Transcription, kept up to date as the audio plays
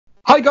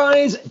Hi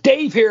guys,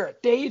 Dave here.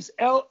 Dave's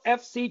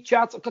LFC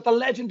Chats. I've got the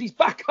legend. He's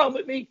back on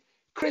with me.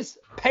 Chris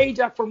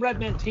Pajak from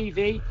Redmen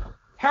TV.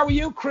 How are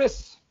you,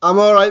 Chris? I'm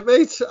all right,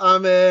 mate.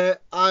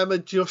 I'm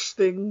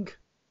adjusting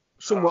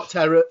somewhat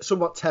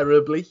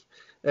terribly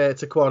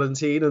to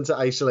quarantine and to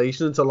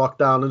isolation and to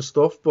lockdown and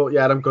stuff. But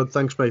yeah, I'm good.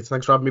 Thanks, mate.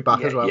 Thanks for having me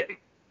back as well.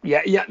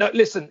 Yeah. No,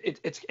 listen,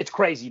 it's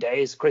crazy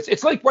days, Chris.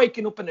 It's like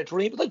waking up in a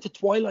dream. It's like the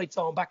Twilight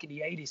Zone back in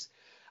the 80s.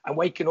 And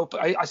waking up,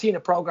 I seen a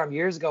program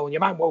years ago, and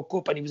your man woke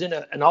up and he was in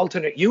an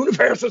alternate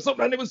universe or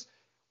something, and it was,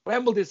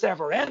 when will this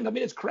ever end? I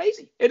mean, it's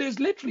crazy. It is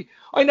literally.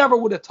 I never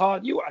would have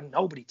thought, and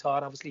nobody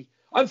thought, obviously.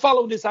 I'm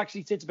following this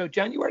actually since about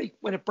January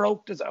when it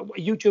broke. There's a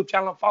YouTube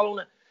channel I'm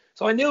following it,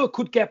 so I knew it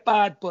could get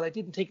bad, but I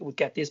didn't think it would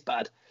get this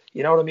bad.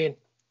 You know what I mean?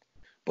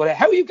 But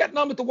how are you getting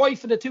on with the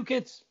wife and the two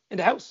kids in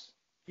the house?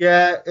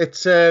 Yeah,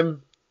 it's not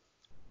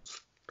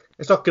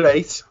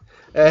great.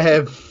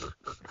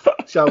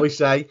 Shall we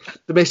say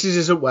the missus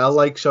isn't well,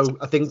 so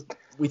I think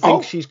we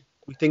think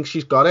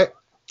she's got it.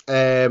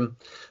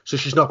 So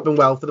she's not been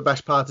well for the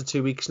best part of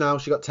 2 weeks now.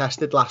 She got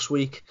tested last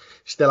week,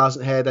 still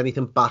hasn't heard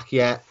anything back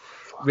yet.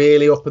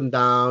 Really up and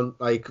down,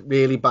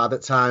 really bad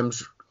at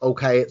times,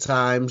 okay at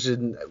times,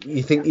 and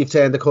you think you've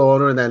turned the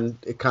corner and then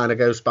it kind of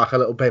goes back a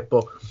little bit.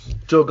 But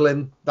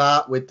juggling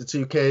that with the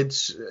two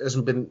kids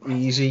hasn't been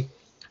easy.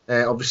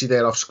 Obviously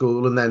they're off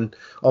school, and then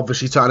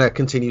obviously trying to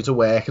continue to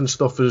work and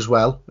stuff as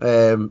well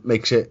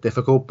makes it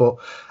difficult. But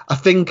I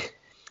think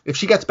if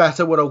she gets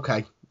better, we're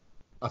okay,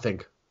 I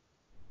think.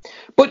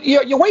 But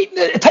you're waiting.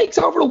 It takes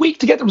over a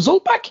week to get the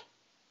result back.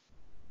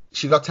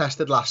 She got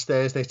tested last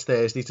Thursday. It's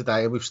Thursday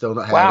today, and we've still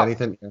not heard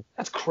anything.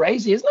 That's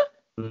crazy, isn't it?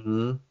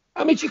 Mm-hmm.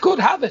 I mean, she could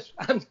have it,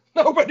 and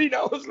nobody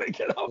knows.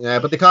 Yeah,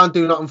 but they can't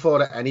do nothing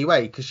for it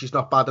anyway because she's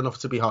not bad enough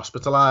to be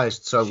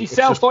hospitalised. So she's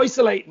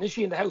self-isolating, is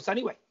she, in the house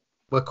anyway?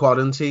 We're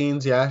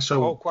quarantined, yeah.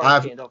 So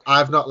okay.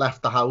 I've not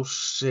left the house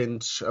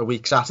since a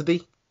week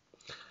Saturday.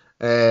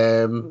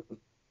 Yeah,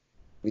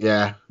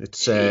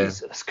 it's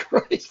Jesus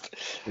Christ.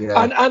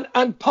 Yeah.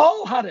 And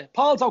Paul had it.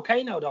 Paul's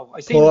okay now though.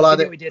 Paul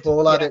had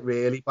it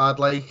really bad,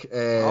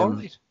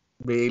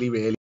 really,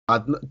 really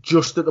bad.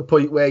 Just at the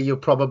point where he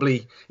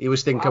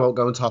was thinking about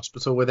going to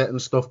hospital with it and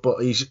stuff, but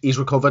he's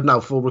recovered now,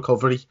 full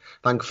recovery,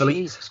 thankfully.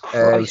 Jesus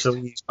Christ. So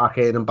he's back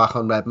in and back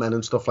on Redmen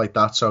and stuff like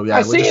that. So yeah,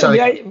 I seen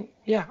him.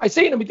 I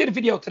seen him. We did a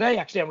video today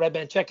actually on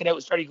Redmen. Check it out.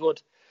 It's very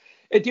good.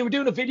 They were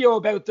doing a video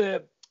about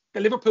the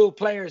Liverpool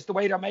players, the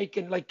way they're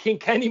making, like King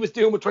Kenny was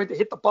doing, with trying to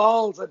hit the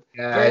balls, and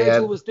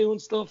Virgil was doing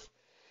stuff.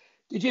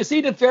 Did you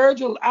see that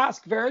Virgil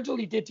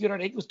he did the other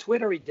day? It was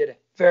Twitter he did it,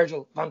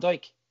 Virgil van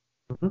Dijk.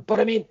 Mm-hmm. But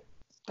I mean,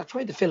 they're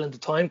trying to fill in the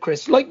time,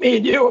 Chris, like me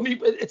and you. I mean,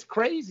 it's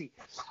crazy.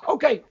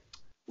 Okay,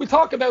 we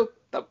talk about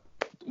I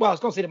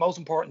was going to say the most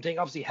important thing,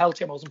 obviously health is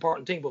the most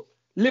important thing, but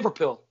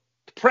Liverpool,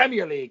 the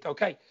Premier League,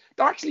 okay?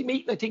 They're actually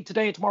meeting, I think,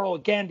 today and tomorrow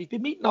again. They've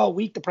been meeting all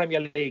week, the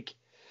Premier League,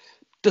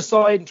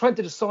 trying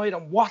to decide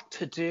on what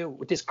to do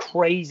with this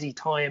crazy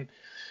time.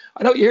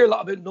 I know you hear a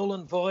lot about null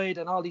and void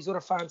and all these other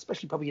fans,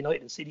 especially probably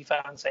United and City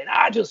fans, saying,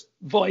 just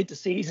void the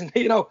season,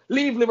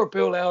 leave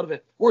Liverpool out of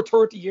it. We're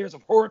 30 years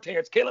of hurt here.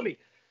 It's killing me.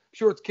 I'm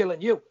sure it's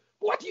killing you.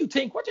 But what do you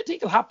think? What do you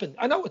think will happen?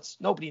 I know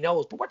nobody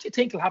knows, but what do you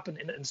think will happen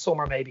in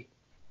summer maybe?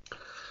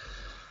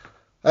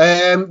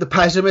 The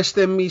pessimist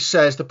in me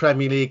says the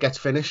Premier League gets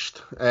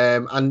finished,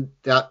 and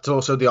that's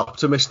also the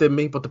optimist in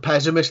me. But the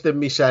pessimist in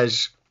me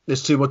says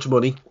there's too much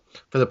money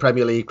for the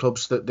Premier League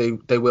clubs that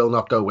they will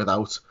not go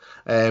without,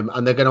 and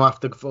they're going to have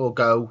to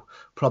forego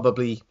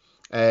probably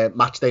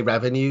match day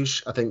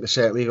revenues. I think they're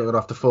certainly going to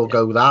have to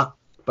forego that.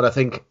 But I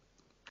think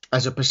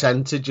as a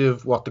percentage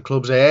of what the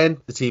clubs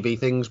earn, the TV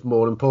thing's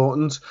more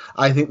important.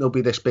 I think there'll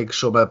be this big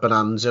summer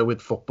bonanza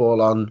with football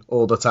on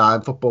all the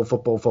time.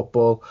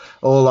 Football,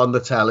 all on the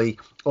telly,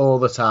 all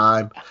the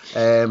time.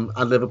 And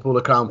Liverpool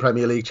are crowned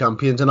Premier League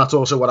champions. And that's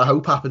also what I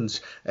hope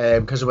happens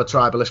because I'm a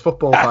tribalist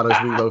football fan,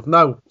 as we both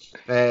know.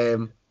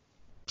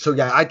 So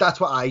yeah, that's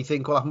what I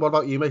think will happen. What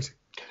about you, mate?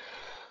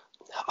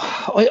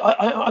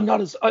 I'm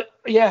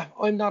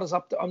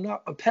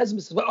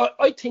pessimist as well.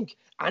 I think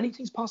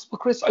anything's possible,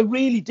 Chris. I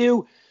really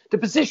do. The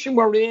position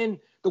we're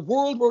in, the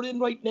world we're in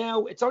right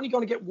now, it's only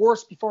going to get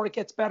worse before it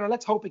gets better.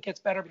 Let's hope it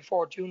gets better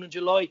before June and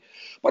July.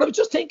 But I was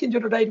just thinking the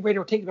other day, the way they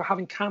were thinking about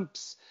having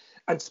camps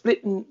and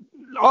splitting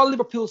all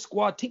Liverpool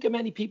squad. Think of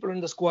many people are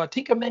in the squad.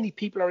 Think of many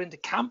people are in the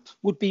camp.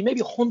 Would be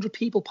maybe 100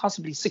 people,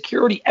 possibly.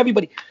 Security,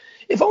 everybody.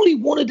 If only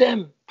one of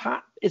them,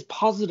 Pat, is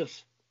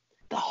positive,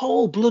 the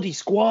whole bloody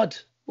squad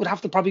would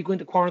have to probably go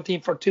into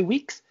quarantine for 2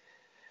 weeks.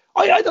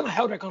 I don't know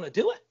how they're going to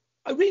do it.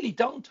 I really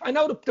don't. I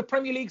know the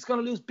Premier League's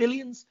going to lose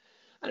billions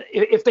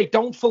if they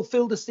don't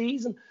fulfill the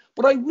season,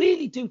 but I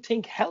really do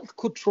think health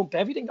could trump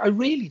everything. I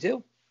really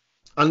do.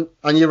 And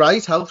you're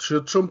right, health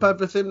should trump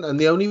everything. And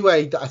the only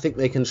way that I think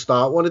they can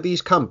start one of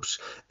these camps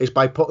is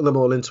by putting them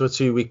all into a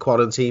 2-week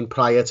quarantine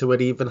prior to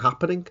it even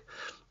happening.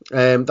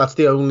 That's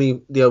the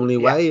only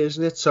way,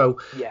 isn't it? So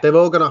they're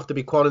all going to have to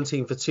be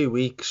quarantined for 2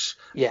 weeks.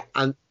 Yeah.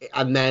 And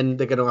then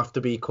they're going to have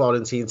to be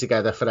quarantined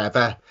together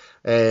forever.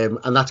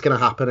 And that's going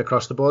to happen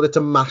across the board. It's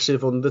a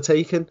massive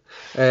undertaking.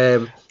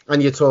 And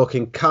you're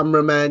talking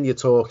cameramen, you're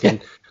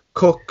talking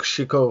cooks,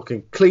 you're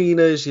talking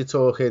cleaners, you're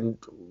talking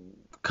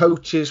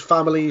coaches,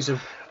 families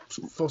of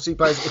footy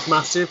players. It's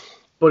massive.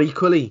 But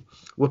equally,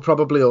 we're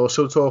probably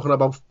also talking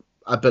about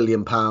 £1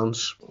 billion.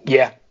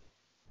 Yeah.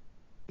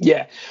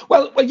 Yeah.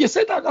 Well, you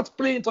said that. That's a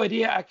brilliant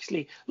idea,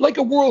 actually. Like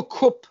a World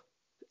Cup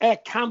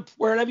camp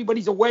where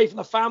everybody's away from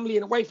the family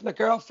and away from the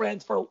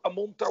girlfriends for a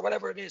month or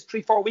whatever it is,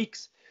 3-4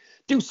 weeks.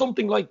 Do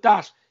something like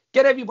that.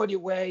 Get everybody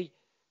away.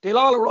 They'll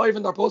all arrive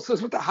in their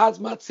buses with the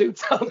hazmat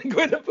suits on and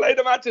go in and play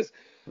the matches.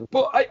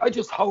 But I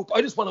just want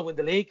to win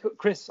the league,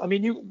 Chris. I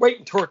mean, you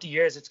waiting 30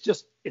 years.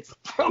 It's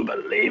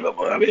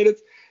unbelievable. I mean,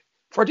 it's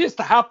for this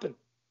to happen.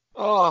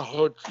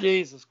 Oh,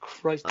 Jesus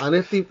Christ. And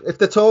if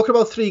they're talking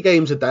about 3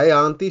 games a day,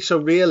 aren't they? So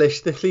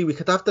realistically, we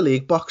could have the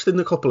league boxed in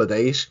a couple of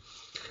days.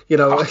 You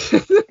know, it's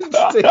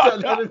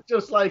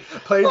just like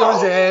play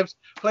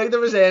the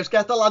reserves,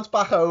 get the lads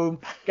back home,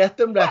 get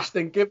them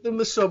resting, give them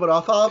the summer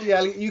off. Harvey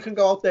Elliott, you can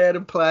go out there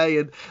and play,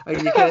 and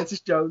you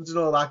Curtis Jones and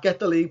all that. Get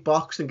the league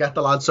boxed and get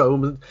the lads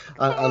home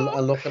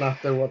and looking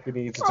after what we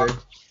need to do.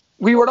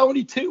 We were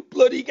only 2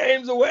 bloody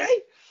games away.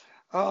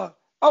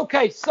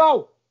 Okay,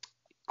 so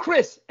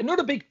Chris,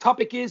 another big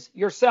topic is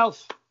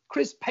yourself,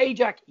 Chris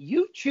Pajak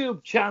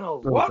YouTube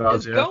channel. What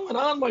is going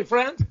on, my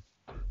friend?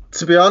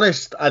 To be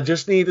honest, I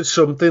just needed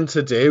something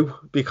to do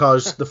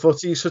because the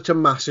footy is such a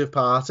massive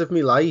part of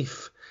my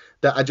life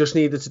that I just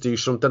needed to do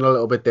something a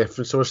little bit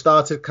different. So I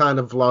started kind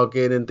of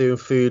vlogging and doing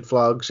food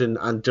vlogs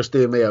and just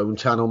doing my own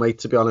channel, mate,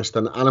 to be honest.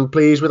 And I'm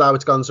pleased with how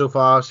it's gone so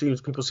far.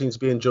 People seem to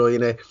be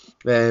enjoying it.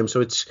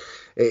 So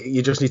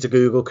you just need to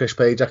Google Chris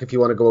Pajak if you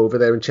want to go over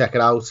there and check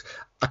it out.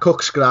 I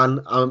cook scran,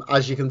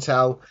 as you can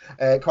tell,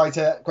 quite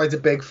a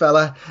big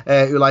fella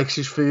who likes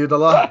his food a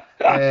lot.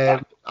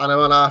 And I'm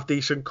an half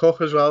decent cook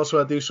as well, so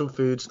I do some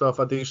food stuff.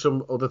 I do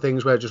some other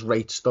things where I just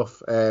rate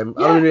stuff. I'm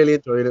really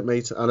enjoying it,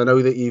 mate. And I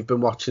know that you've been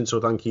watching,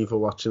 so thank you for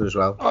watching as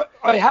well.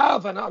 I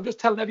have, and I'm just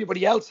telling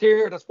everybody else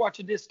here that's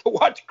watching this to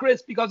watch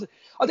Chris, because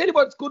I'll tell you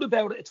what's good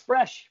about it. It's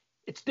fresh.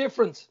 It's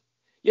different.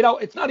 You know,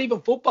 it's not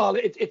even football.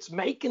 It's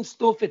making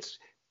stuff. It's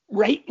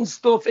rating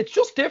stuff. It's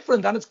just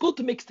different, and it's good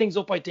to mix things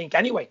up, I think.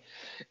 Anyway,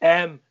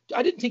 I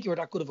didn't think you were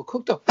that good of a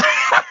cook, though.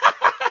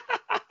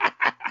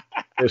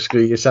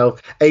 Screw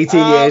yourself.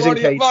 18 years in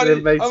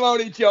catering, mate. I'm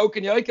only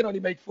joking. I can only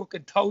make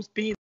fucking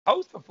beans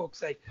toast, for fuck's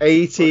sake.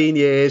 18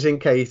 years in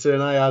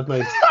catering, I had,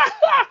 mate.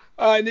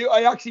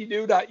 I actually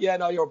knew that. Yeah,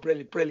 no, you're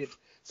brilliant.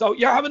 So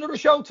you're having another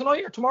show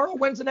tonight or tomorrow?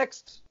 When's the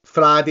next?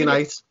 Friday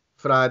night,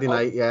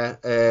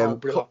 yeah.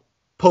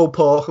 Pulled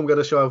pork, I'm going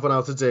to show everyone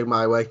how to do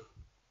my way.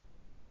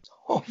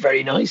 Oh,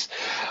 very nice.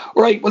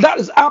 Right, well, that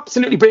is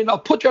absolutely brilliant. I'll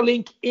put your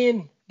link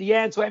in the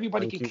end so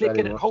everybody can click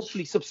it and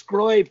hopefully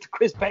subscribe to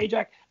Chris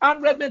Pajak.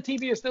 And Redmen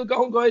TV are still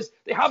going, guys.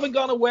 They haven't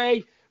gone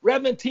away.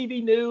 Redmen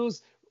TV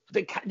News,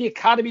 the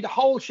Academy, the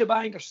whole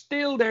shebang are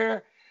still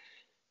there.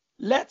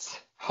 Let's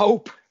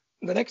hope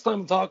the next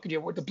time I'm talking to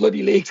you, the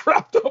bloody league's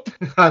wrapped up.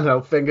 I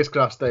know. Fingers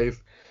crossed,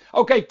 Dave.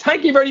 Okay,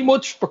 thank you very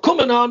much for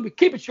coming on. We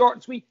keep it short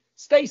and sweet.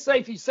 Stay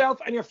safe yourself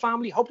and your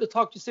family. Hope to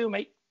talk to you soon,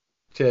 mate.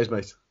 Cheers,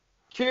 mate.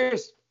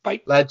 Cheers.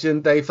 Bye.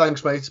 Legend, Dave.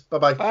 Thanks, mate.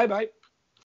 Bye-bye. Bye-bye.